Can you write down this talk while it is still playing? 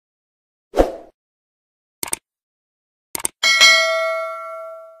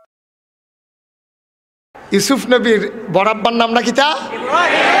ইউসুফ নবীর বরাব্বার নাম না কিতা?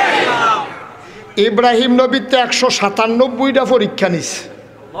 ইব্রাহিম নবীর তো 197টা পরীক্ষা নিছে,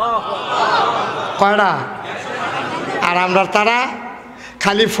 কয়টা? আর আমরা তারা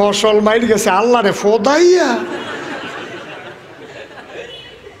খালি ফসল মাইর গেছে আল্লাহ রে ফোদাইয়া।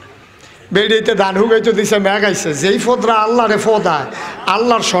 বেড়িতে ধান হুগাইতে দিছে মেঘ আইছে, যেই ফোদরা আল্লাহ রে ফোদায়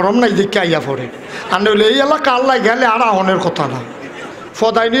আল্লাহর শরম নাই দেখে আইয়া পড়ে। আর নইলে এই এলাকা আল্লাহ গেলে আর আহনের কথা না,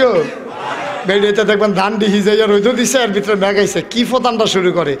 ফোদাই নিও। বেড়িতে দেখবেন ধান ডিহি যাইয়া রইতে দিছে, এর ভিতরে মেঘ আইছে, কি ফোদানটা শুরু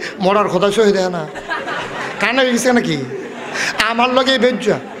করে মরার কথা সহি দেয় না, কানে হয়ে গেছে নাকি? আমার লগে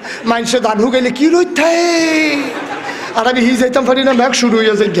বেজ্জা মানুষে ধান হুগাইলে কি রইত থাকে, আর আমি হি যাইতাম পারি না, মেঘ শুরু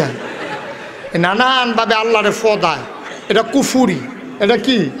হইয়া যাই গা। নানান ভাবে আল্লাহ রে ফোদায়, এটা কুফুরি। এটা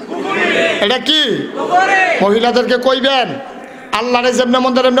কি? এটা কি? মহিলাদেরকে কইবেন আল্লাহরে যেমনে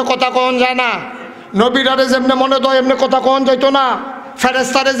মন্দির এমনি কথা কন যায় না, নবীরারে যেমনে মনে ধরে এমনি কথা কন যাইতো না,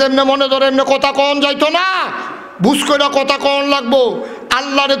 ফেরেস্তারে যেমনে মনে ধরে এমনি কথা কন যাইতো না, বুঝ কইরা কথা কন লাগবো।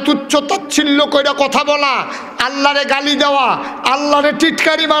 আল্লাহরে তুচ্ছ তাচ্ছিল্য কইরা কথা বলা, আল্লাহরে গালি দেওয়া, আল্লাহরে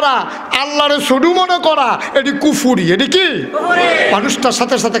টিটকারি মারা, আল্লাহরে ছুডু মনে করা, এটি কুফুরি। এটি কি? মানুষটার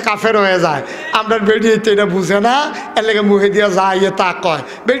সাথে সাথে কাফের হয়ে যায়। আমরা বেরিয়েতে এটা বুঝে না, এর লেগে মুখে দিয়া যায় তা কয়।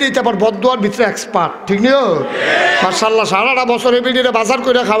 বেরিয়েতে আবার বদুয়ার ভিতরে এক্সপার্ট, ঠিক নিও? মাশাআল্লাহ, সারাটা বছরে বেরিয়ে বাজার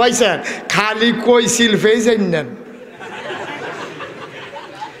করে খাওয়াইছেন, খালি কইছিল ফেজ নেন,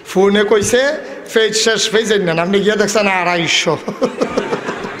 ফোনে কইছে ফেজ শেষ, ফেজ নেন। আপনি গিয়ে দেখছেন 250।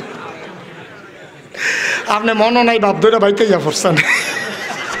 আপনি মনও নাই, বাপ ধরে বাইতে যা পড়ছেন,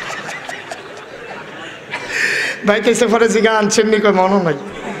 বাইতেছে পরে জিগা আনছেন নি, কই মনও নাই।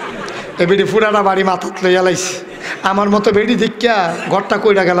 এ বেড়ি ফুরাটা বাড়ি মাথাত লইয়া লাইছে। আমার মতো বেড়ি দেখিয়া ঘরটা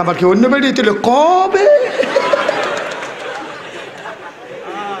কইরা গেলাম, আর কি অন্য বেড়ি তুল কবে।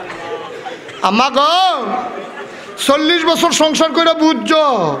 আম্মা গো 40 বছর সংসার করে বুঝছো,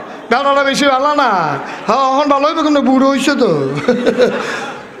 বেড়াটা বেশি ভালো না। হ্যাঁ এখন ভালো হইবে, কিন্তু বুড়ো হয়েছে তো।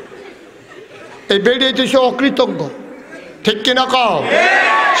 এই বেড়ি হইতেছে অকৃতজ্ঞ, ঠিক কিনা কও?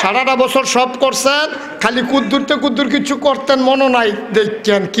 সারাটা বছর সব করছেন, খালি কুদ্দুরতে কুদ্দুর কিছু করতেন, মনে নাই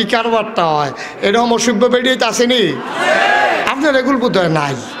দেখছেন কি কারবারটা হয়। এরকম অসভ্য বেড়িয়েতে আসেনি? আপনার এগুলো বোধ হয়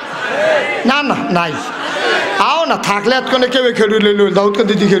নাই। না না নাই, আও না থাকলে এতক্ষণে কেউ খেড়ুই লইল, দাউদকে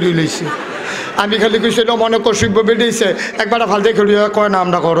দিদি খেড়ুই লইছে। আমি খালি কইছিল মনে অসভ্য বেড়িয়েছে, একবার ফাল দিয়ে খেড়ুই কয় না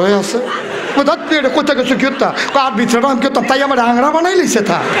আমরা ঘর হয়ে আছে। কোথায় গেছো কি হতা, আর ভিতরে আমি কেতাম, তাই আমার আংরা বানাই লিছে।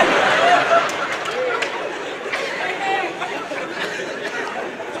 তা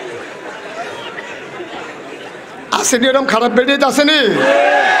আসেনি এরকম খারাপ বেরিয়ে আসেনি?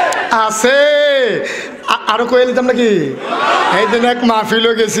 আছে। আরো কয়ে নিতাম নাকি? এই দিন এক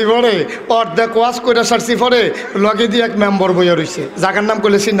মাহফিলও গেছি, পরে অর্ধেক ওয়াজ করে সারছি, পরে লগে দিয়ে এক মেম্বর বইয়া রয়েছে, জাগার নাম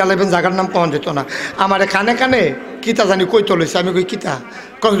করলে চিন্তা লাগবেন, জাগার নাম কন যেত না। আমার কানে কানে কিতা জানি কই চলেছে, আমি কই কিতা,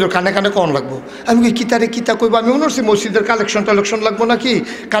 কহিল কানে কানে কন লাগবো। আমি কই কিতারে কিতা কইব, আমি মনে করছি মসজিদের কালেকশন টালেকশন লাগবো নাকি,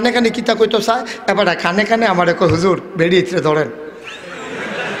 কানে কানে কিতা কইতো চায়। এবার কানে কানে আমার কই হুজুর বেরিয়ে ধরেন,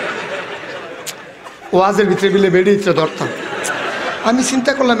 ওয়াজের ভিতরে বিলে বেড়িতে ধরতাম। আমি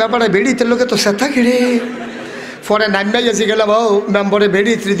চিন্তা করলাম এবারে বেড়িতে লোকে তো সেথা ঘিরে, পরে নামিয়া গেছি গেলাম, ও মেম্বরে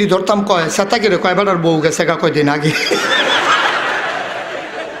বেড়িতে যদি ধরতাম, কয় সেথা ঘিরে, কয় এবার বউ গেছে গা কয়দিন আগে।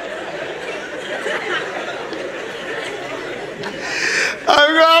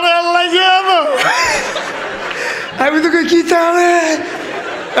 আমি তো কি তাহলে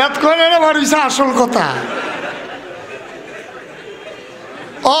এতক্ষণে ভাবিস আসল কথা।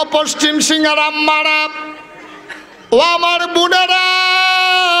 ও পশ্চিম সিংহার আম্মারা, ও আমার বোনেরা,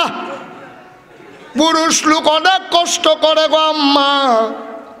 পুরুষ লোক অনেক কষ্ট করে গো আম্মা,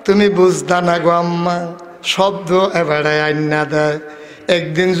 তুমি বুঝতা না গো আম্মা, শব্দ এবারে আইনা দেয়।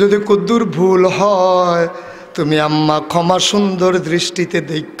 একদিন যদি কুদ্দুর ভুল হয়, তুমি আম্মা ক্ষমা সুন্দর দৃষ্টিতে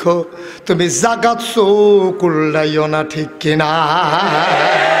দেখো, তুমি জাগাত চোখ উল্লাইও না, ঠিক কিনা?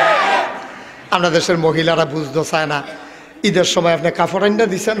 আমরা দেশের মহিলারা বুঝতে চায় না। ঈদের সময় আপনি কাপড় আইনা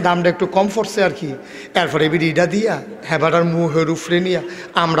দিচ্ছেন, দামটা একটু কম পড়ছে আর কি, এরপরে বিড়িটা দিয়া হেবাটার মুহের উফরে নিয়া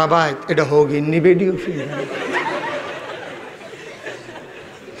আমরা ভাই এটা হোক ইন্নি বেডিও ফ্রি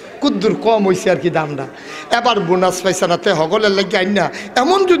কুদ্দুর কম হয়েছে আর কি দামটা। এবার বোনাস পাইছে না, তে হগলের লেগে আইন না।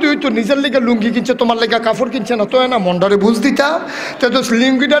 এমন যদি হইতো নিজের লেগে লুঙ্গি কিনছে, তোমার লেগে কাপড় কিনছে না, তো না মন্ডারে বুঝ দিতাম। তো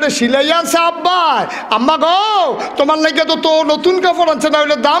লুঙ্গিটারে সিলাইয়া আনছে আব্বাই, আম্মা গো তোমার লেগে তো তো নতুন কাপড় আনছে না,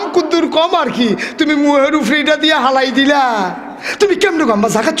 হইলে দাম কুদ্দুর কম আর কি, তুমি মুহের উফরিটা দিয়ে হালাই দিলা, তুমি কেমন গো আম্মা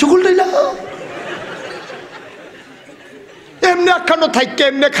জায়গা চুকুল দিলা? এমনি একখানো থাইকে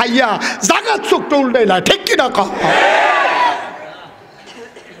এমনি খাইয়া জায়গার চোখটা উল্টাইলা, ঠিক কিনা কহ?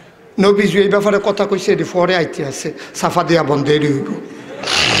 নবীজি এই ব্যাপারে কথা কইছে, এটি পরে আইতে আছে, সাফা দিয়া বন্ধ এরি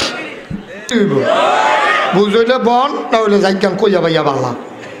হইব, বুঝলে বন না হইলে যাইগান কইয়া বাইয়া বালা।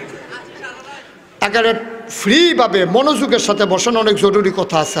 একেবারে ফ্রিভাবে মনোযোগের সাথে বসেন, অনেক জরুরি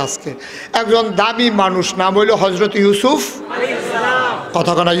কথা আছে আজকে। একজন দামি মানুষ, নাম হইল হজরত ইউসুফ,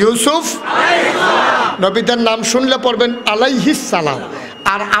 কথা কনা ইউসুফ। নবীদের নাম শুনলে পড়বেন আলাইহিস সালাম,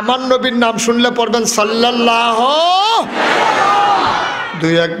 আর আমার নবীর নাম শুনলে পড়বেন সাল্লাল্লাহু।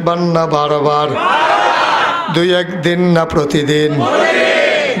 দুই একবার না বারবার, দুই একদিন না প্রতিদিন,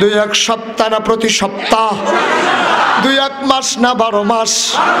 দুই এক সপ্তাহ না প্রতি সপ্তাহ, দুই এক মাস না 12 মাস,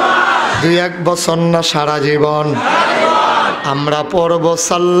 দুই এক বছর না সারা জীবন আমরা পড়ব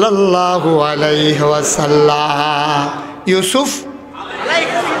সাল্লাল্লাহু আলাইহি ওয়াসাল্লাম। ইউসুফ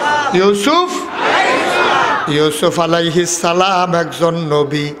ইউসুফ ইউসুফ আলাইহিস সালাম একজন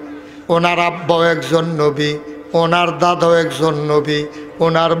নবী, ওনার আব্বাও একজন নবী, ওনার দাদাও একজন নবী,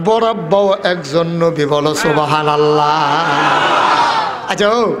 ওনার বড় আব্বাও একজন নবী। বলো সুবহানাল্লাহ। আচ্ছা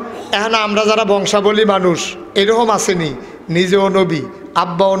এখন আমরা যারা বংশাবলী মানুষ এরকম আসেনি, নিজেও নবী,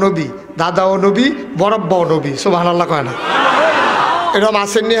 আব্বাও নবী, দাদাও নবী, বড় আব্বাও নবী, সুবহানাল্লাহ কয় না? এরকম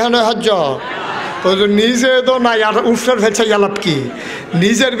আসেননি হ্যাঁ হজ্জ? নিজে তো নাই আর উফরের ভেছে লাভ কি?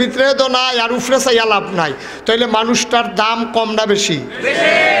 নিজের ভিতরে তো নাই আর উফরে চাইয়া লাভ নাই, তাইলে মানুষটার দাম কম না বেশি?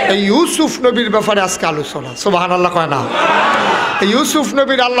 এই ইউসুফ নবীর ব্যাপারে আজকে আলোচনা, সুবহানাল্লাহ কয় না? ইউসুফ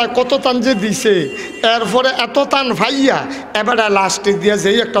নবীর আল্লাহ কত তান যে দিছে, এরপরে এত তান ভাইয়া এবারে লাস্টে দিয়ে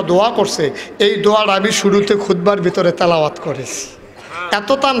যেই একটা দোয়া করছে, এই দোয়াটা আমি শুরুতে খুতবার ভিতরে তেলাওয়াত করেছি। এত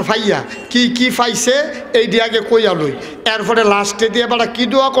তান ভাইয়া কি কি পাইছে এই দিয়ে আগে কইয়া লই, এরপরে লাস্টে দিয়ে এবার কি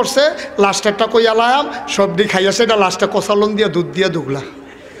দোয়া করছে লাস্টেরটা কইয়া লাম, সবজি খাইয়া সেটা লাস্টে কষালন দিয়ে দুধ দিয়ে দুগলা।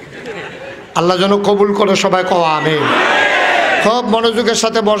 আল্লাহ যেন কবুল করে, সবাই কওয়া আমিন। খুব মনোযোগের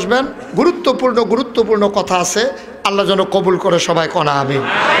সাথে বসবেন, গুরুত্বপূর্ণ গুরুত্বপূর্ণ কথা আছে, আল্লাহ যেন কবুল করে, সবাই কনা আমিন।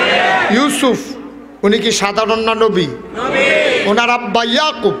 ইউসুফ উনি কি সাধারণ না নবী? ওনার আব্বা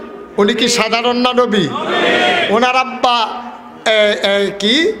ইয়াকুব উনি কি সাধারণ না নবী? ওনার আব্বা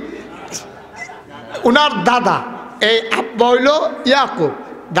কি ওনার দাদা, এই আব্বা হইল ইয়াকুব,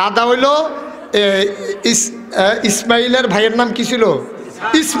 দাদা হইল ইসমাইলের ভাইয়ের নাম কি ছিল?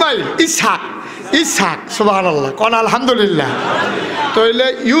 ইসমাইল, ইসহাক, ইসহাক, সুবহানাল্লাহ কোন আলহামদুলিল্লাহ। তো হইলে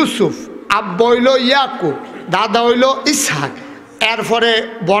ইউসুফ, আব্বা হইল ইয়াকুব, দাদা হইল ইসহাক, এরপরে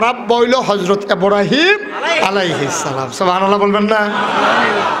বড় আব্বা হইল হজরত ইব্রাহিম আলাইহিস সালাম, সুবহানাল্লাহ বলবেন না?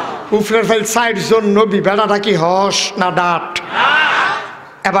 উফরের ফাইল 60 জন নবী, বেড়াটা কি হস না ডাট?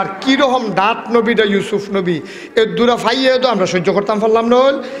 এবার কীরকম ডাট নবীটা ইউসুফ নবী, এর দূরা ফাইয়ে তো আমরা সহ্য করতাম পারলাম না।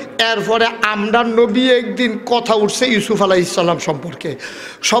 এরপরে আমরা নবী একদিন কথা উঠছে ইউসুফ আলাইহিস সালাম সম্পর্কে,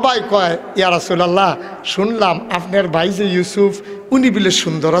 সবাই কয় ইয়া রাসূলুল্লাহ শুনলাম আপনার ভাই যে ইউসুফ উনি বিলে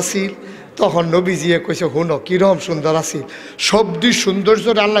সুন্দর আছিল। তখন নবীজিয়ে কইছে হুনো কীরকম সুন্দর আছিল, সবদি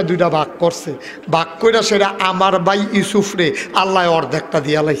সৌন্দর্যের আল্লাহ দুইটা ভাগ করছে, ভাগ কইরা সেটা আমার ভাই ইউসুফরে আল্লাহ অর্ধেকটা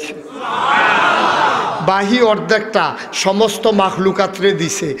দিয়া লাইছে, বাহি অর্ধেকটা সমস্ত মাখলুকাতরে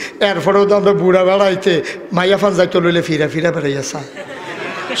দিছে। এরপরেও তো আমরা বুড়া বেড়াইতে মাইয়াফান যাইতে লইলে ফিরা ফিরা বেড়াইয়াছা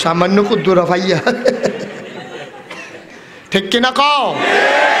সামান্য কুদ্দুরা ভাইয়া, ঠিক কিনা কও?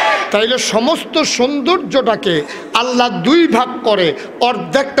 তাইলে সমস্ত সৌন্দর্যটাকে আল্লাহ দুই ভাগ করে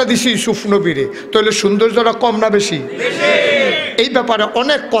অর্ধেকটা দিছি ইউসুফ নবীরে, তাহলে সৌন্দর্যটা কম না বেশি? এই ব্যাপারে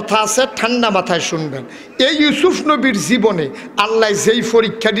অনেক কথা আছে, ঠান্ডা মাথায় শুনবেন। এই ইউসুফ নবীর জীবনে আল্লাহ যেই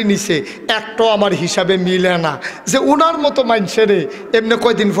পরীক্ষাটি নিছে একটাও আমার হিসাবে মিলে না, যে ওনার মতো মানুষেরে এমনি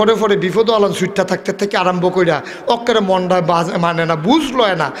কয়দিন পরে পরে বিপদ আলান সুইটটা থাকতে থেকে আরম্ভ কইরা অক্কেরে মনটা মানে না, বুঝলো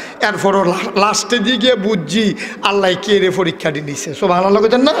না, এরপরও লাস্টে দিয়ে গিয়ে বুঝছি আল্লাহ কে রে পরীক্ষাটি নিছে। সব আল্লাহ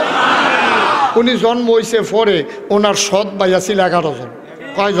কইতেন না? উনি জন্ম হয়েছে পরে ওনার সৎ ভাই আছিল 11 জন।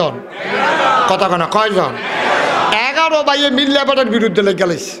 কয়জন? কথা কনা কয়জন? 11 ভাইয়ে মিললে এবারের বিরুদ্ধে লেগে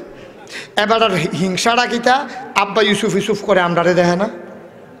গেছে। এবার হিংসাটা কিতা, আব্বা ইউসুফ ইউসুফ করে আমরারে দেখে না,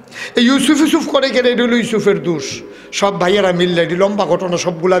 এই ইউসুফ ইউসুফ করে গেলে এটা হলো ইউসুফের দোষ। সব ভাইয়েরা মিললে, এটি লম্বা ঘটনা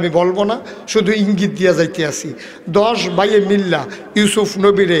সবগুলো আমি বলবো না, শুধু ইঙ্গিত দিয়া যাইতে আসি। 10 ভাইয়ে মিল্লা ইউসুফ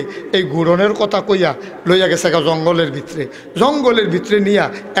নবীরে এই ঘুরনের কথা কইয়া লইয়া গেছে একটা জঙ্গলের ভিতরে, জঙ্গলের ভিতরে নিয়া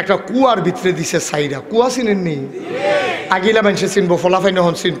একটা কুয়ার ভিতরে দিছে সাইরা। কুয়া চিনেননি? আগিলা মানুষে চিনবো, ফলাফাই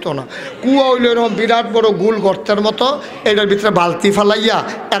নহন চিনত না। কুয়া হইলে এরকম বিরাট বড় গুল গর্তের মতো, এটার ভিতরে বালতি ফালাইয়া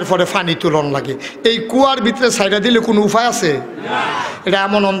এরপরে পানি তুলন লাগে। এই কুয়ার ভিতরে সাইডা দিলে কোনো উপায় আছে? এটা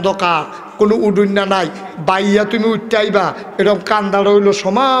এমন অন্ধকার, কোনো উডুন্না নাই, বাইয়া তুমি উঠতে আইবা এরকম কান্দা রইল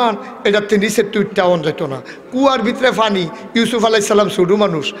সমান, এটাতে নিচের তুই উঠতেও যেত না। কুয়ার ভিতরে পানি, ইউসুফ আলাইহিস সালাম ছোটো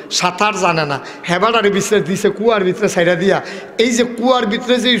মানুষ, সাঁতার জানে না, হেবাটারে ভিতরে দিছে কুয়ার ভিতরে সাইরা দিয়া। এই যে কুয়ার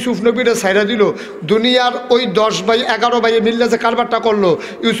ভিতরে যে ইউসুফ নবীরা সাইরা দিল, দুনিয়ার ওই 10 ভাই 11 ভাইয়ে মিললে যে কারবারটা করলো,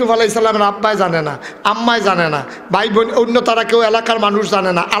 ইউসুফ আলাইহিস সালামের আব্বাই জানে না, আম্মাই জানে না, ভাই বোন অন্য তারা কেউ এলাকার মানুষ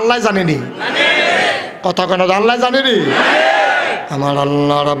জানে না, আল্লাহ জানেনি। কথা কেন আল্লাহ জানেনি? আমার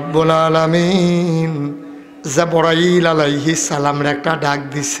আল্লাহ রাব্বুল আলামিন জিবরাইল আলাইহিস সালামের একটা ডাক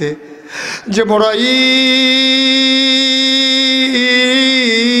দিছে, জিবরাইল,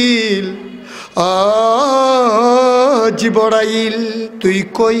 জিবরাইল তুই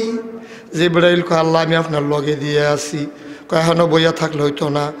কই? জিবরাইল কয় আল্লাহ আমি আপনার লগে দিয়ে আসি। কয় এখনো বইয়া থাকলে হইতো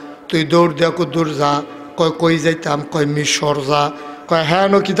না, তুই দৌড় দিয়া দূর যা। কয় কই যাইতাম? কয় মিশর যা। কয় হ্যাঁ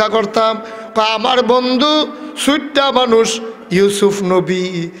নো কিতা করতাম? কয় আমার বন্ধু সুইটটা মানুষ ইউসুফ নবী,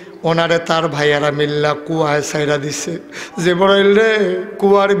 ওনারে তার ভাইয়ারা মিল্লা কুয়ায় ছাইরা দিছে। জিবরাইল রে,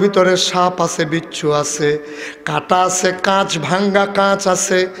 কুয়ার ভিতরে সাপ আছে, বিচ্ছু আছে, কাটা আছে, কাঁচ ভাঙ্গা কাঁচ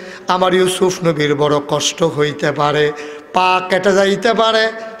আছে। আমার ইউসুফ নবীর বড় কষ্ট হইতে পারে, পা কেটে যাইতে পারে,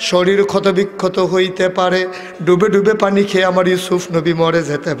 শরীর ক্ষত বিক্ষত হইতে পারে, ডুবে ডুবে পানি খেয়ে আমার ইউসুফ নবী মরে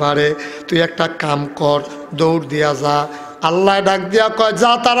যেতে পারে। তুই একটা কাম কর, দৌড় দিয়া যা। আল্লাহ ডাক দিয়া কয়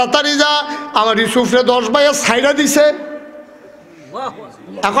যা, তাড়াতাড়ি যা। আমার ইউসুফরে 10 ভাইয়া ছাইরা দিছে।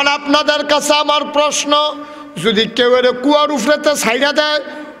 এখন আপনাদের কাছে আমার প্রশ্ন, যদি কেউ এর কুয়ার উফরেতে ছাইরা দেয়,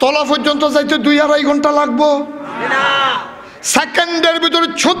 তলা পর্যন্ত যাইতে 2-2.5 ঘন্টা লাগবো? সেকেন্ডের ভিতরে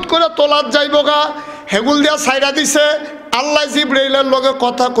ছুট করে তোলার যাইব গা। হেগুল দিয়া ছাইরা দিছে। আল্লাহ জিব্রাইলের লগে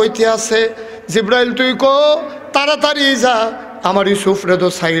কথা কইতে আছে, জিব্রাইল তুই কো তাড়াতাড়ি যা, আমার ইউসুফরে তো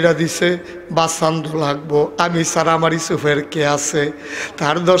ছাইরা দিছে, বাঁচান্দ লাগবো, আমি ছাড়া আমার ইউসুফের কে আছে?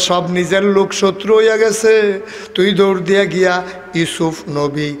 তার তো সব নিজের লোক শত্রু হইয়া গেছে। তুই দৌড় দিয়া গিয়া ইউসুফ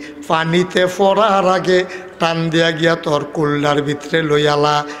নবী পানিতে পড়ার আগে টান দিয়া গিয়া তোর কুল্লার ভিতরে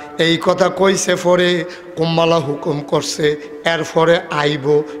লইয়ালা। এই কথা কইছে, পরে কুম্বালা হুকুম করছে, এরপরে আইব।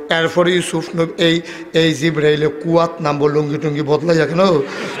 এরপরে ইউসুফ নবী এই জিব্রাইলে কুয়াত নামবো, লুঙ্গি টুঙ্গি বদলাইয়া কেন,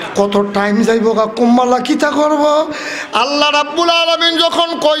 কত টাইম যাইব গা, কুম্বালা কিতা করব? আল্লাহ রাব্বুল আলামিন যখন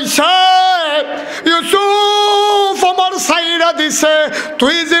কইছে ইউসুফ আমার ছাইরা দিছে,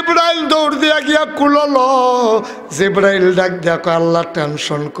 তুই জিব্রাইল দৌড় দিয়া গিয়া কুলল। জিব্রাইল ডাক দিয়া কয় আল্লাহ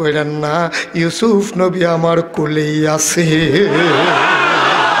টেনশন কইরেন না, ইউসুফ নবী আমার কুলেই আছে।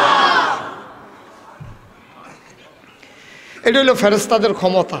 এটা হলো ফেরেশতাদের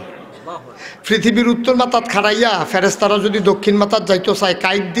ক্ষমতা। পৃথিবীর উত্তর মাথাত খাড়াইয়া ফেরেশতারা যদি দক্ষিণ মাথাত যাইতো চায়,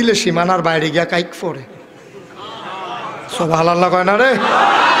 কাইক দিলে সীমানার বাইরে গিয়া কাইক পড়ে। সুবহানাল্লাহ কয় না রে?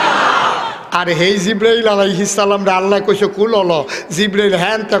 আর হেই জিব্রাইল আলাইহিস সালাম রে আল্লাহ কইছে কুল হলো। জিব্রাইল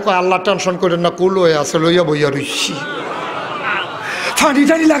হ্যান তে কয় আল্লাহ টেনশন করেন না, কুল হয়ে আছে, লইয়া বইয়া রইছি। ফানি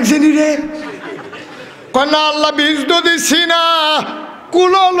টানি লাগছে নি রে? কয় না আল্লাহ বীজ তো দিছি না,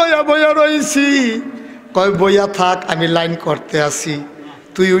 কুল লইয়া বইয়া রইছি। কয় বইয়া থাক, আমি লাইন করতে আসি,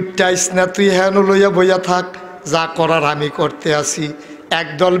 তুই উঠটাইস না, তুই হেন লইয়া বইয়া থাক, যা করার আমি করতে আসি।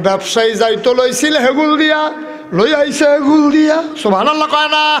 একদল ব্যবসায়ী যাইতো লইছিল হেগুল দিয়া, লই আইছে হেগুল দিয়া। সুবহানাল্লাহ কয়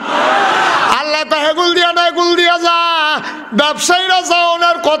না? আল্লাহ তো হেগুল দিয়া না, হেগুল দিয়া যা। ব্যবসায়ীরা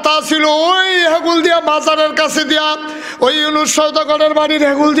যাওয়ার কথা ছিল ওই হেগুল দিয়া বাজারের কাছে দিয়া, ওই ইউনুস সওদাগরের বাড়ির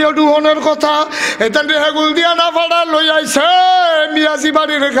হেগুল দিয়া ডুহনের কথা। এটা হেগুল দিয়া না ভাড়া লই আইছে মিয়াজি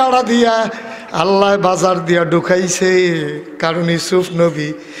বাড়ির গাড়া দিয়া। আল্লাহ বাজার দিয়া ঢুকাইছে, কারণ ইউসুফ নবী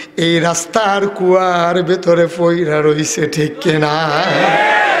এই রাস্তার কুয়ার ভেতরে পইরা রইছে, ঠিক কিনা?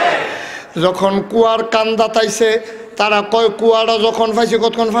 যখন কুয়ার কান্দা তাইছে, তারা কয় কুয়াটা যখন পাইছে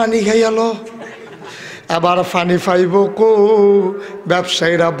কতক্ষণ পানি খাইয়ালো, এবার পানি পাইব কো?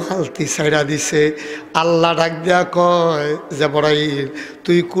 ব্যবসায়ীরা বালতি ছাইড়া দিছে। আল্লাহ ডাক দিয়া কয় জিবরাইল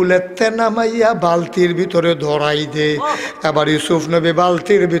তুই কুলেতে নামাইয়া বালতির ভিতরে ধরাই দে। এবার ইউসুফ নবী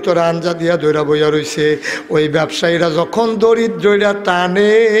বালতির ভিতরে আঞ্জা দিয়া ধইরা বইয়া রইছে। ওই ব্যবসায়ীরা যখন দরিদ্ররা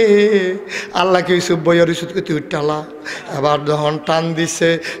টানে, আল্লাহকে ইউসুফ বইয়া রইছে, তুই টালা। এবার যখন টান দিছে,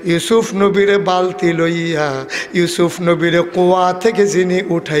 ইউসুফ নবীরে বালতি লইয়া ইউসুফ নবীরে কুয়া থেকে যিনি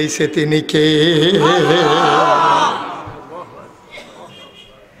উঠাইছে তিনি কে?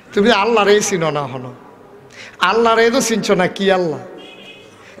 তুমি আল্লাহ রে চিনো না, হন আল্লাহ রে তো চিনছ না। কি আল্লাহ?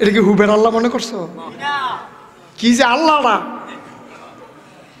 এটা কি হুবের আল্লাহ মনে করছো? কি যে আল্লাহ না,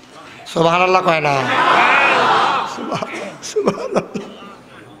 সুবহানাল্লাহ কয় না? সুবহানাল্লাহ।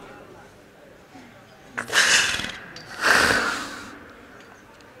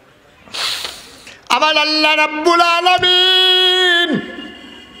 আমার আল্লাহ রাব্বুল আলামিন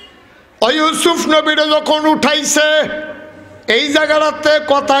ওই ইউসুফ নবীরে যখন উঠাইছে, এই জায়গাটাতে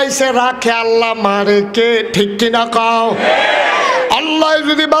কথা আইছে রাখে আল্লাহ মারে কে, ঠিক কিনা কাও? আল্লাহ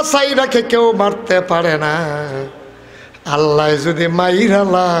যদি বাঁচাই রাখে কেউ মারতে পারে না। আল্লাহ যদি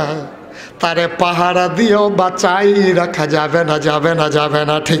মাইরালা তারে পাহারা দিয়েও বাঁচাই রাখা যাবে না, যাবে না, যাবে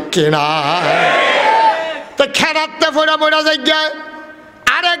না, ঠিক কিনা? তো খেরাতে ফোরা মোরা জায়গায়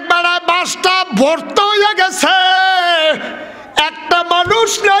আরেকবার বাসটা ভর্তি হয়ে গেছে, একটা মানুষ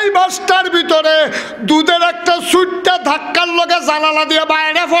নাই বাসটার ভিতরে। দুধের একটা সুটটা ধাক্কার লগে জানালা দিয়ে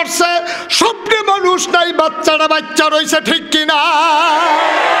বাইরে পড়ছে, সবটি মানুষ নাই, বাচ্চারা বাচ্চা রয়েছে, ঠিক কিনা?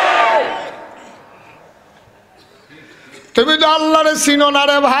 তুমি তো আল্লাহ আল্লাহরে চিনো না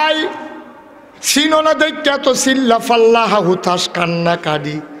রে ভাই, চিনো না দেখা তো চিল্লা ফাল্লাহ হুতাস কান্না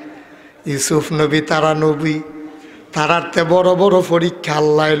কাঁদি। ইউসুফ নবী তারা নবী, তারাতে বড় বড় পরীক্ষা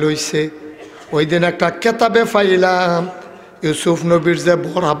আল্লাহ লইছে। ওই দিন একটা কেতাবে পাইলাম ইউসুফ নবীর যে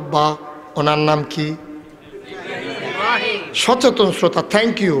বড় আব্বা, ওনার নাম কি? সচেতন শ্রোতা,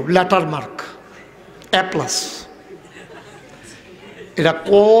 thank you, letter mark A+। এটা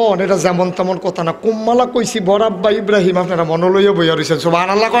কোন, এটা যেমন তেমন কথা না, কুম্মালা কইছি বড় আব্বা ইব্রাহিম, আপনারা মনে লইয়া বইয়া রয়েছেন।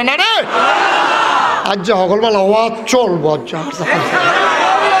 সুবহানাল্লাহ কয় না রে? আজ যা হগলবেলা ওয়াজ চলব,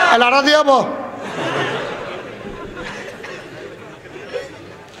 লাড়া দিয়াব।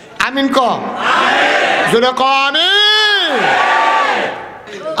 আমিন ক, জোরে ক আমিন।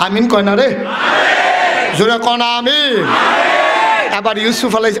 আমিন কয় না রে, জোরে ক না আমিন। এবার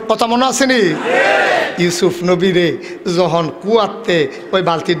ইউসুফ আলাই কথা মনে আসেনি? ইউসুফ নবী রে যখন কুয়াতে ওই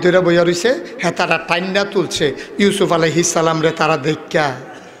বালতির ধরে বইয়া রয়েছে, হ্যাঁ তারা টাইন্ডা তুলছে, ইউসুফ আলাইহিস সালাম রে তারা দেখা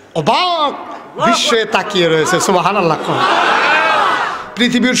অবাক বিশ্বে তাকিয়ে রয়েছে। সুবহানাল্লাহ।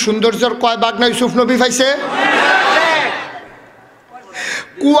 পৃথিবীর সৌন্দর্যের কয় ভাগ না ইউসুফ নবী পাইছে?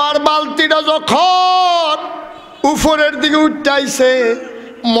 কুয়ার বালতিটা যখন উপরের দিকে উঠাইছে,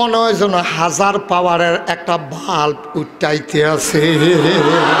 মনে হয় যেন 1000 পাওয়ারের একটা বাল্ব উঠাইতে আছে।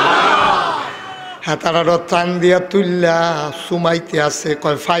 হ্যাঁ তারা টান দিয়া তুললা সুমাইতে আছে,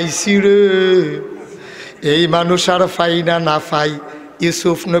 কয় ফাইছি রে। এই মানুষ আর ফাই না না ফাই,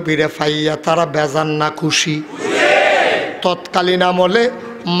 ইউসুফ নবীরে ফাইয়া তারা বেজান না খুশি। তৎকালীন আমলে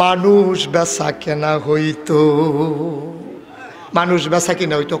মানুষ বেচা কেনা হইতো, মানুষ বেচা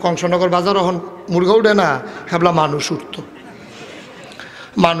কিনা হইতো। কংসনগর বাজার এখন মুরগা উঠে না, হেবলা মানুষ উঠত,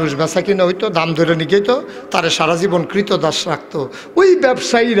 মানুষ বেচা কিনা হইতো, দাম ধরে নিয়ে যেত, তারে সারা জীবন কৃতদাস রাখতো। ওই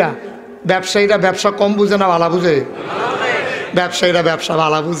ব্যবসায়ীরা ব্যবসা কম বুঝে না ভালা বুঝে? ব্যবসায়ীরা ব্যবসা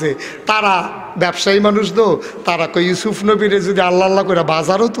ভালা বুঝে। তারা ব্যবসায়ী মানুষ তো, তারা কই ইউসুফ নবীরে যদি আল্লাহ আল্লাহ করে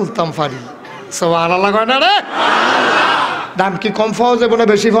বাজারও তুলতাম পারি। সব আল্লাহ কয় না রে, দাম কি কম পাওয়া যাবো না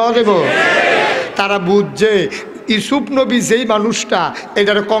বেশি পাওয়া যাবো? তারা বুঝছে ইউসুফ নবী যেই মানুষটা,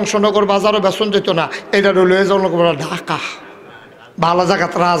 এটারে কংসনগর বাজারও বেতন যেত না, এটারে লয়ে যাওয়া ঢাকা, ভালো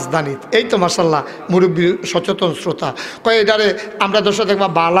জায়গাত রাজধানী। এই তো মাশাল্লাহ মুরব্বী সচেতন শ্রোতা কয় এটারে আমরা দর্শক দেখবা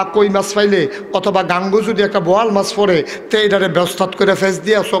বালা কই মাছ পাইলে অথবা গাঙ্গু যদি একটা বোয়াল মাছ পড়ে, তো এটারে ব্যস্তাত করে ফেস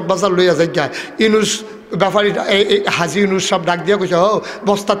দিয়া চক বাজার লইয়া যাই গায়। ইনুস ব্যাপারীটা এই হাজি ইনুস সব ডাক দিয়া কইছে, ও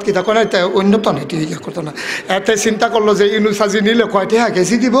বস্তাত কি তা না, অন্য তো নেই ইয়ে করতো না। এতে চিন্তা করলো যে ইনুস হাজি নিলে কয়টি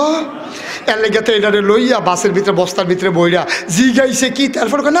কেজি দিব, এর লেগে তো এটারে লইয়া বাসের ভিতরে বস্তার ভিতরে বইরা জি গাইছে কি,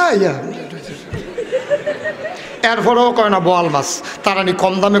 তারপর না ইয়া এরপরেও কয় না বোয়াল মাছ। তারা নি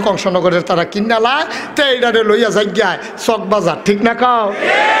কম দামে কংসনগরের তারা কিনা লায়, তো এইটারে লইয়া যাই চক বাজার, ঠিক না কাও?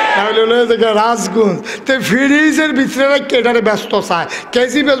 তাহলে লইয়া যাই রাজগঞ্জ, তো ফ্রিজের ভিতরে রাখি এটারে ব্যস্ত চায়,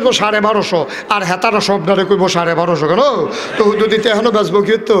 কেজি বেচবো 1250, আর হেতারা সবটারে কইব 1250 কেন, তো হুদুদিতে এখনও বেচবো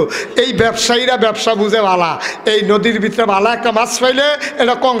কিন্তু। এই ব্যবসায়ীরা ব্যবসা বুঝে ভালা, এই নদীর ভিতরে ভালা একটা মাছ পাইলে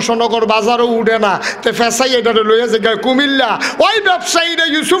এটা কংসনগর বাজারও উঠে না, তো ফেসাই এটারে লইয়া যাই কুমিল্লা। ওই ব্যবসায়ীরা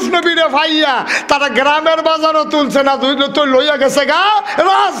ইউসুফ নবীরে ভাইয়া তারা গ্রামের বাজারও তুলছে না, তো লইয়া গেছে গা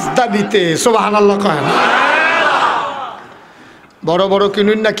রাজধানীতে। সুবহানাল্লাহ কয় না? বড় বড়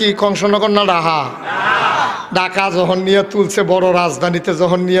কিনুন নাকি কংসনগর না ঢাকা যখন নিয়ে তুলছে, বড় রাজধানীতে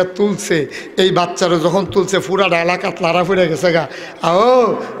যখন নিয়ে তুলছে, এই বাচ্চারা যখন তুলছে পুরাটা এলাকাত লাড়া ফুরে গেছে গা। ও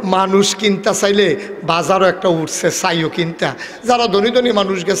মানুষ কিনতে চাইলে বাজারও একটা উঠছে, চাইও কিনতা। যারা ধনী ধনী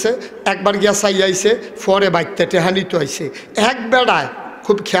মানুষ গেছে একবার গিয়া চাই আইছে, পরে বাইতে টেহানিত আইছে। এক বেড়ায়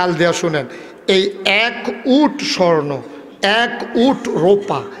খুব খেয়াল দেওয়া শুনেন, এই 1 উট স্বর্ণ, 1 উট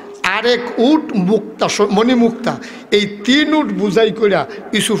রূপা, আরেক উট মুক্তা মণিমুক্তা, এই 3 উট বুঝাই কইরা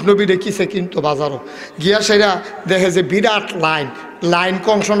ইউসুফ নবী রেখেছে কিন্তু বাজারও গিয়া সেরা দেখে যে বিরাট লাইন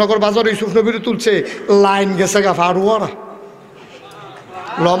কংসনগর বাজার ইউসুফ নবীরে তুলছে, লাইন গেছে গা ফারুয়ারা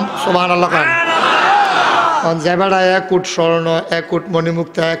লম। সুবহানাল্লাহ কয় যে বেড়া 1 উট স্বর্ণ, 1 উট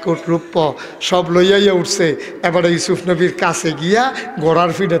মণিমুক্তা, 1 উট রূপ্য সব লইয়াইয়া উঠছে। এবারে ইউসুফ নবীর কাছে গিয়া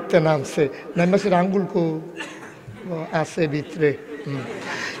গোড়ার ফিডেতে নামছে, নামছে আঙ্গুল কো আছে ভিতরে,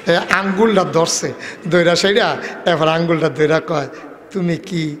 আঙ্গুলটা ধরছে দৈরা সেইরা। এবার আঙ্গুলটা দৈরা কয়, তুমি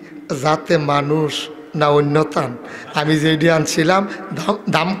কি জাতে মানুষ না অন্যতান? আমি যেটি আনছিলাম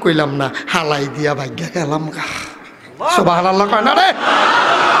দাম কইলাম না, হালাই দিয়া ভাগ্যা গেলাম গা। সুবহানাল্লাহ কয় না রে?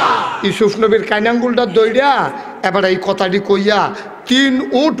 ইউসুফ নবীর কাইনাঙ্গুলটা দৈরা এবার এই কথাটি কইয়া 3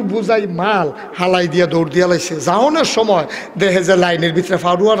 উট বুঝাই মাল হালাই দিয়া দৌড় দিয়া লাইছে। যাওনের সময় দেখে যে লাইনের ভিতরে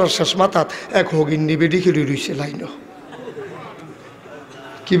ফারুয়ার আর শেষ মাথাত এক হগিন্নি বেডি খেলি রইছে লাইন।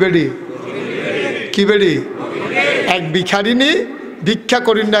 কি বেডি? কি বেডি? এক ভিখারিনী ভিক্ষা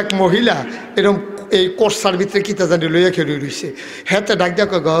করেন না, এক মহিলা এরকম এই কোর্সার ভিতরে কিতা জানি লইয়া খেলি রইছে। হেতে ডাক দিয়া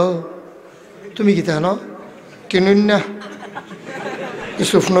কয়, গ তুমি কিতা ন কিনুন না?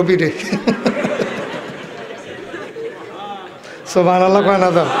 ইউসুফ নবীরে সুবহানাল্লাহ কয় না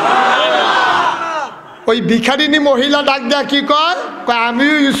তো ওই ভিখারিনী মহিলা ডাক দেয়া কি কয়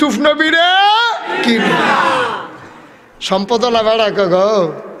আমিও ইউসুফ নবীরে কি সম্পদলা বেড়া গো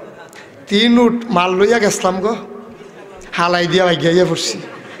 3 উট মাল লইয়া গেছলাম গো হালাই দিয়া গিয়ে পড়ছি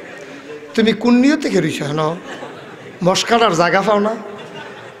তুমি কোন নিয়তে খেয়েছ হেন মস্কার জায়গা পাও না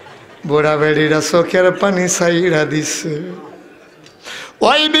বুড়া বেড়িরা চোখের পানি সাইরা দিছে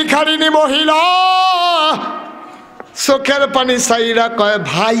ওই ভিখারিনী মহিলা চোখের পানি সাইরা কয়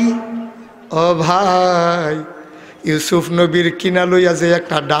ভাই ও ভাই ইউসুফ নবীর কিনা লইয়া যে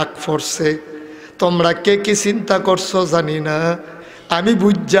একটা ডাক পড়ছে তোমরা কে কি চিন্তা করছো জানি না আমি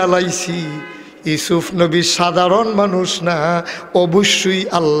বুঝা লাইছি ইউসুফ নবী সাধারণ মানুষ না অবশ্যই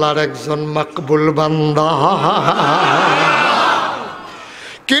আল্লাহর একজন মাকবুল বান্দা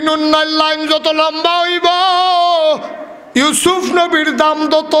কিনুন্নার লাইন যত লম্বা হইব ইউসুফ নবীর দাম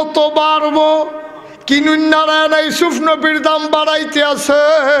তত বাড়ব কিনুন্নারায়ণ ইউসুফ নবীর দাম বাড়াইতে আছে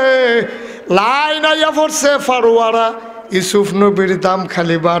লাইন আইয়া পড়ছে ফারুয়ারা ইউসুফ নবীর দাম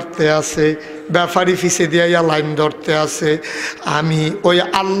খালি বাড়তে আছে ব্যাপারী ফিসে দিয়া লাইন ধরতে আছে আমি ওই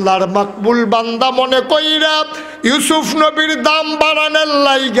আল্লাহর মাকবুল বান্দা মনে কইরা ইউসুফ নবীর দাম বাড়ানোর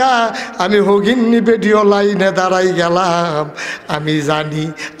লাইগা আমি হগিন্নি ভিডিও লাইনে দাঁড়াই গেলাম আমি জানি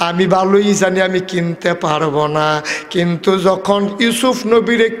আমি ভালোই জানি আমি কিনতে পারবো না কিন্তু যখন ইউসুফ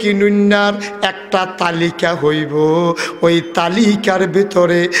নবীরে কিনুন্নার একটা তালিকা হইব ওই তালিকার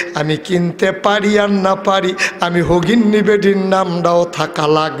ভিতরে আমি কিনতে পারি আর না পারি আমি হগিন্নি বেডির নামটাও থাকা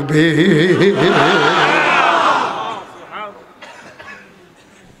লাগবে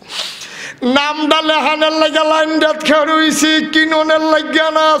নামটা লেহানের লাগে লাইন ডাত খেয়েছি কিনোনের লাগে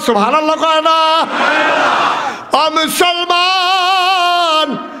না সুবহানাল্লাহ কয় না ও মুসলমান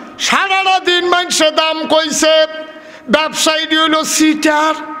সারাটা দিন মানুষে দাম কইছে ব্যবসায়ী হইল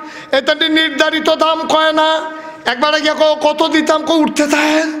সিটার এটা নির্ধারিত দাম কয় না একবার গিয়ে কত দিতাম উঠতে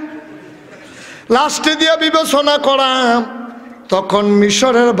থাকে লাস্টে দিয়ে বিবেচনা করাম তখন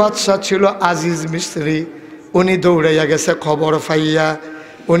মিশরের বাদশা ছিল আজিজ মিস্ত্রি উনি দৌড়াইয়া গেছে খবর পাইয়া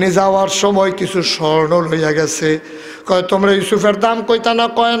উনি যাওয়ার সময় কিছু স্বর্ণ লইয়া গেছে কয় তোমরা ইউসুফের দাম কইতা না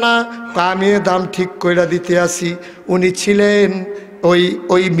কয় না আমি দাম ঠিক কইরা দিতে আসি উনি ছিলেন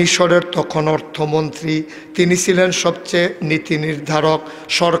ওই মিশরের তখন অর্থমন্ত্রী তিনি ছিলেন সবচেয়ে নীতি নির্ধারক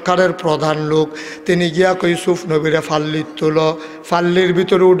সরকারের প্রধান লোক তিনি গিয়া কই ইউসুফ নবীরে ফাল্লির তুলো ফাল্লির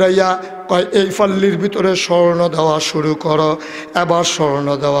ভিতরে উঠাইয়া কয় এই ফাল্লির ভিতরে স্বর্ণ দেওয়া শুরু করো এবার স্বর্ণ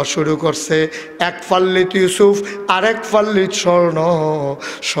দেওয়া শুরু করছে এক ফাল্লিত ইউসুফ আরেক ফাল্লিত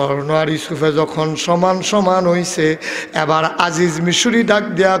স্বর্ণ আর ইউসুফে যখন সমান সমান হইছে এবার আজিজ মিশরি ডাক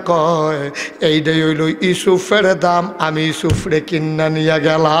দিয়া কয় এইটাই হইল ইউসুফের দাম আমি ইউসুফরে কিন্না নিয়ে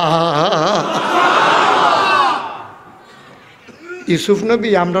গেলাম ইউসুফ নবী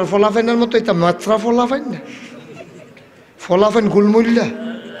আমরা ফলাফেনের মতো এটা মাত্রা ফলাফেন না ফলাফেন গুলমুল্লা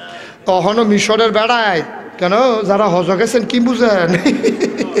তখনও মিশরের বেড়ায় কেন যারা হজ গেছেন কি বুঝেন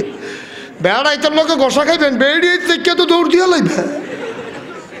বেড়াইতার লোকে গোসা খাইবেন বেড়িয়ে থেকে তো দৌড় দিয়া লাইবে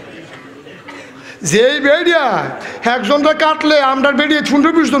যেই বেড়িয়া একজনটা কাটলে আমরা বেড়িয়ে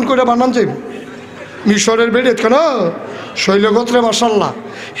 15-20 জন করে বানান যাইব মিশরের বেড়িয়ে কেন শৈলগোত্রে মাশাল্লাহ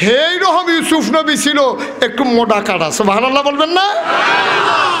এই রকম ইউসুফ নবী ছিল একটু মোটা কাটা সুবহানাল্লাহ বলবেন না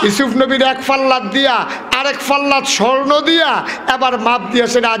ইউসুফ নবীর এক ফাল্লাত দিয়া আরেক ফাল্লাত স্বর্ণ দিয়া এবার মাপ দিয়া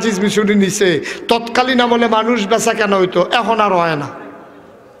সেটা আজিজ মিশরি নিছে তৎকালীন আমলে মানুষ বেচা কেনা হইতো এখন আর হয় না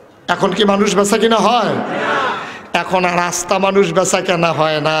এখন কি মানুষ বেচা কিনা হয় এখন আর রাস্তা মানুষ বেচা কেনা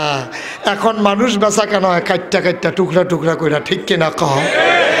হয় না এখন মানুষ বেচা কেনা হয় কাটটা কাটটা টুকরা টুকরা কইরা ঠিক কিনা কহ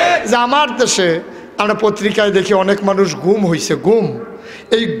যে আমার দেশে আমরা পত্রিকায় দেখি অনেক মানুষ গুম হয়েছে গুম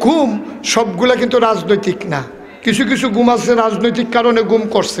এই গুম সবগুলা কিন্তু রাজনৈতিক না কিছু কিছু গুম আছে রাজনৈতিক কারণে গুম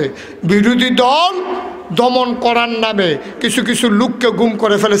করছে বিরোধী দল দমন করার নামে কিছু কিছু লোককে গুম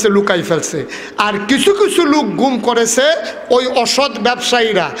করে ফেলেছে লুকাই ফেলছে আর কিছু কিছু লোক গুম করেছে ওই অসৎ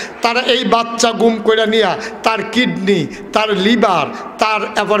ব্যবসায়ীরা তারা এই বাচ্চা গুম করে নিয়া তার কিডনি তার লিভার তার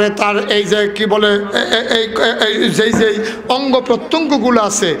এবারে তার এই যে কি বলে যেই যেই অঙ্গ প্রত্যঙ্গগুলো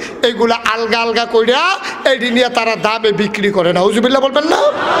আছে এইগুলো আলগা আলগা কইরা এই নিয়ে তারা দামে বিক্রি করে না হুজুবিল্লাহ বলবেন না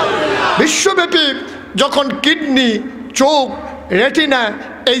বিশ্বব্যাপী যখন কিডনি চোখ রেটিনা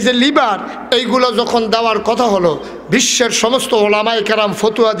এই যে লিভার এইগুলো যখন দেওয়ার কথা হলো বিশ্বের সমস্ত ওলামায়ে কেরাম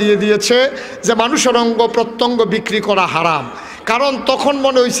ফতোয়া দিয়ে দিয়েছে যে মানুষের অঙ্গ প্রত্যঙ্গ বিক্রি করা হারাম কারণ তখন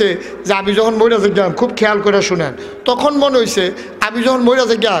মনে হয়েছে যে আমি যখন মরে গেলাম খুব খেয়াল করে শুনেন তখন মনে হয়েছে আমি যখন মরে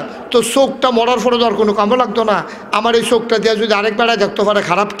যাই গিয়া তো চোখটা মরার পরে তো আর কোনো কামও লাগতো না। আমার এই চোখটা দিয়ে যদি আরেক বেড়ায় দেখতে পারে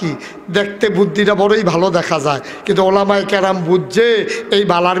খারাপ কি, দেখতে বুদ্ধিটা বড়ই ভালো দেখা যায়, কিন্তু ওলামায়ে কেরাম বুঝছে এই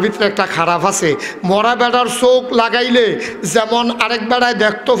বালার ভিতরে একটা খারাপ আছে। মরা বেড়ার চোখ লাগাইলে যেমন আরেক বেড়ায়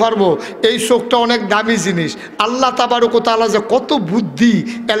দেখতে পারবো, এই চোখটা অনেক দামি জিনিস। আল্লাহ তাবারক ওয়া তাআলা যে কত বুদ্ধি,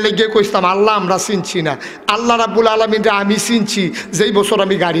 এর লেগে কইতাম আল্লাহ আমরা চিনছি না, আল্লাহ রাব্বুল আলামিনকে আমি চিনছি যেই বছর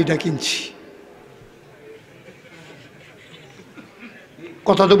আমি গাড়িটা কিনছি।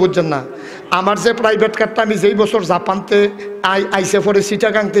 কথা তো বুঝছেন না? আমার যে প্রাইভেট কারটা আমি যেই বছর জাপানতে আইসে পরে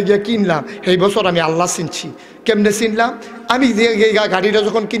চিটাগাংতে গিয়ে কিনলাম, সেই বছর আমি আল্লাহ চিনছি। কেমনে চিনলাম? আমি গাড়িটা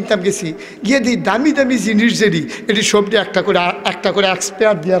যখন কিনতাম গেছি, গিয়ে দিই দামি দামি জিনিস যেটি এটি সবটি একটা করে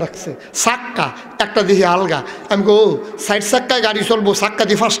এক্সপায়ার দিয়ে রাখছে। চাক্কা একটা দিয়ে আলগা, আমি কো সাইড চাক্কায় গাড়ি চলবো, চাক্কা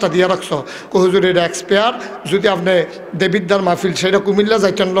দিয়ে 5টা দিয়ে রাখছো। হুজুর এটা এক্সপায়ার, যদি আপনি দেবিদ্দার মাহফিল সেটা কুমিল্লা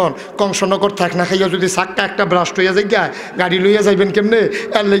যাইতেন লন, কংসনগর থাক না খাইয়া যদি চাক্কা একটা ব্রাস্ট হইয়া যাই গা, গাড়ি লইয়া যাইবেন কেমনে?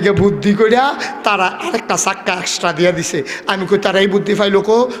 এর লেগে বুদ্ধি করিয়া তারা আরেকটা চাক্কা এক্সট্রা দিয়ে দিছে। আমি কই তারাই বুদ্ধি পাইল,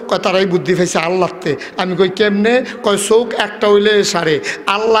 কয় তারাই বুদ্ধি পাইছে আল্লাহতে। আমি কই কেমনে? কয় চোখ একটা হইলে সারে,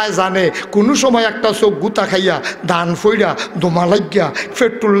 আল্লাহ জানে কোনো সময় একটা চোখ গুতা খাইয়া, ধান ফইরা, দোমা লাগিয়া,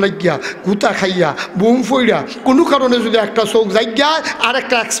 পেট্রোল লাগিয়া, গুতা খাইয়া, বুম ফইরা, কোনো কারণে যদি একটা চোখ যাইয়া আর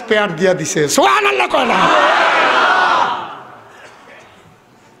একটা এক্সপায়ার দিয়া দিছে। সুবহানাল্লাহ কয় না?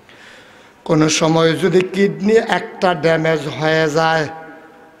 কোনো সময় যদি কিডনি একটা ড্যামেজ হয়ে যায়,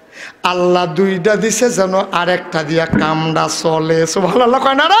 আল্লাহ 2টা দিছে যেন আরেকটা দিয়া কামটা চলে। সুবহানাল্লাহ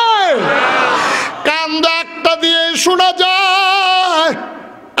কয় না রে? কামটা একটা দিয়ে শোনা যায়,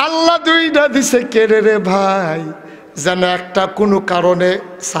 আল্লাহ 2টা দিছে কেড়ে রে ভাই, যেন একটা কোনো কারণে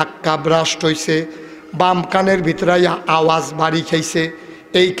চাক্কা ব্রাস্ট হইছে, বাম কানের ভিতরে আওয়াজ বাড়ি খাইছে,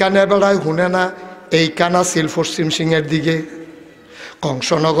 এই কানে বেড়ায় শুনে না, এই কানা ছিল পশ্চিম সিংয়ের দিকে।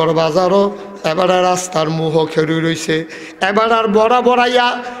 কংসনগর বাজারও এবারে রাস্তার মুহ খেরুই রইছে, এবার আর বড়া বড়াইয়া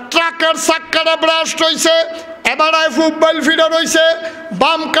ট্রাকের চাক্কাটা ব্রাস্ট হইছে, এবার ফুটবল ফিরা রইছে,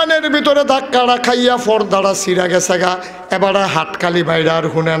 বাম কানের ভিতরে ধাক্কাটা খাইয়া পর্দাটা ছিঁড়া গেছে গা, এবার হাতকালি বাইরে আর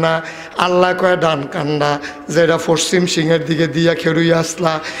শুনে না। আল্লাহ কয় ডান কান্ডা যেটা পশ্চিম সিংহের দিকে দিয়া খেরুই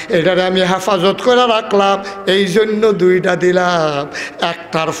আসলা, এটারে আমি হেফাজত করে রাখলাম, এই জন্য 2টা দিলাম,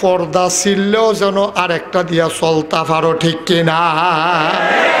 একটার পর্দা ছিললেও যেন আরেকটা দিয়া চলতা পারো, ঠিক কিনা?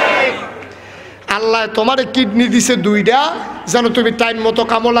 আল্লাহ তোমারে কিডনি দিছে 2টা, যেন তুমি টাইম মতো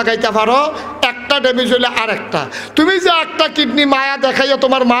কামও লাগাইতে পারো, একটা ড্যামেজ হইলে আরেকটা। তুমি যে একটা কিডনি মায়া দেখাইয়া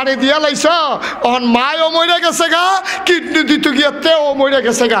তোমার মারে দিয়া লাইছ, অহন মায়ও মরে গেছে গা, কিডনি দিতে গিয়া তেও মরে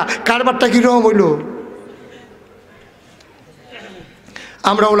গেছে গা, কারবারটা কিরকম হইল?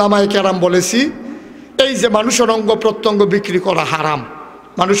 আমরা ওলামায়ে কেরাম বলেছি এই যে মানুষের অঙ্গ প্রত্যঙ্গ বিক্রি করা হারাম।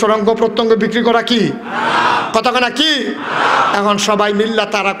 মানুষের অঙ্গ প্রত্যঙ্গ বিক্রি করা কি কথা না কি? এখন সবাই মিল্লা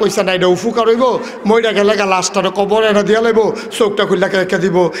তারা কইছে না এটা উপকার হইব, মইরা গেলে গা লাশটারে কবর এনে দিয়া লাইব, চোখটা খুল্লা রেখা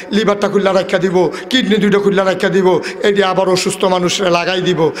দিব, লিভারটা খুল্লা রেখা দিব, কিডনি 2টা খুল্লা রেখা দিব, এটি আবার অসুস্থ মানুষরে লাগাই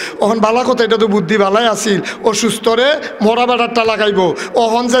দিব। অহন বালা কথা, এটা তো বুদ্ধি বালাই আসিল, অসুস্থরে মরা বেড়ারটা লাগাইব।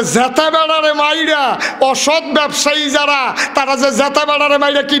 অহন যে জেতা বেড়ারে মাইরা অসৎ ব্যবসায়ী যারা, তারা যে জেতা বেড়ারে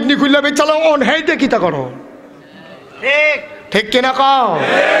মাইরা কিডনি খুল্লা বেচালো, অন হেইটা কিতা করো? ঠিক ঠিক কিনা কও?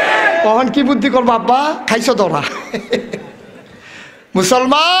 কখন কি বুদ্ধি করবো আব্বা? খাইছো তোরা?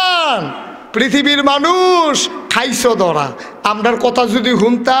 মুসলমান পৃথিবীর মানুষ খাইছো ধরা। আমরার কথা যদি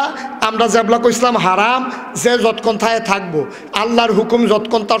হুমতা, আমরা যেবলা কইসলাম হারাম, যে যতক্ষণ থায় থাকবো, আল্লাহর হুকুম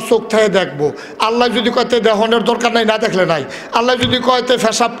যতক্ষণ তার চোখ থায় দেখবো। আল্লাহ যদি কয়তে দেহনের দরকার নাই, না দেখলে নাই। আল্লাহ যদি কয়তে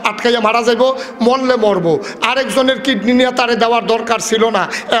ফেসাব আটকাইয়া মারা যাইব, মরলে মরবো, আরেকজনের কিডনি নিয়ে তারে দেওয়ার দরকার ছিল না।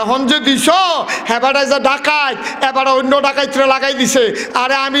 এখন যে দিছ হেবারে যে ডাকাইত, এবারে অন্য ডাকাইতরে লাগাই দিছে।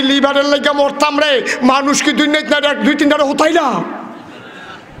 আরে আমি লিভারের লেগে মরতাম রে, মানুষ কি 2-3টারে হতাইলাম।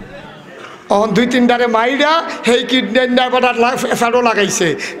 এখন 2-3টারে মাইরা সেই কিডনি এবার ফেরো লাগাইছে,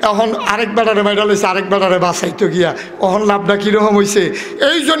 এখন আরেক বেড়ারে মাইরা লাইছে, আরেক বেড়ারে বাঁচাইতো গিয়া। এখন লাভটা কীরকম হয়েছে?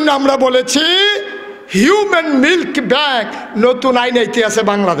 এই জন্য আমরা বলেছি হিউম্যান মিল্ক ব্যাংক নতুন আইন আইতে আছে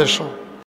বাংলাদেশও।